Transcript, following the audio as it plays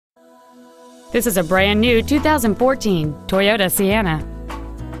This is a brand new 2014 Toyota Sienna.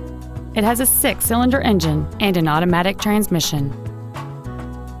 It has a 6-cylinder engine and an automatic transmission.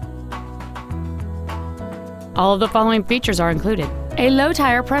 All of the following features are included: a low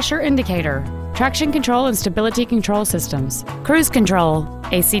tire pressure indicator, traction control and stability control systems, cruise control,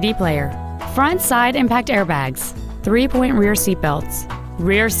 a CD player, front side impact airbags, 3-point rear seat belts,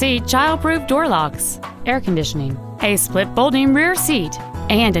 rear seat child-proof door locks, air conditioning, a split folding rear seat,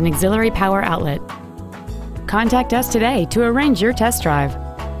 and an auxiliary power outlet. Contact us today to arrange your test drive.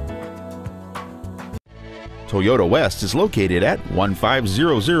 Toyota West is located at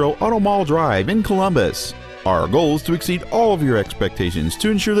 1500 Auto Mall Drive in Columbus. Our goal is to exceed all of your expectations to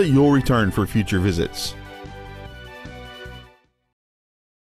ensure that you'll return for future visits.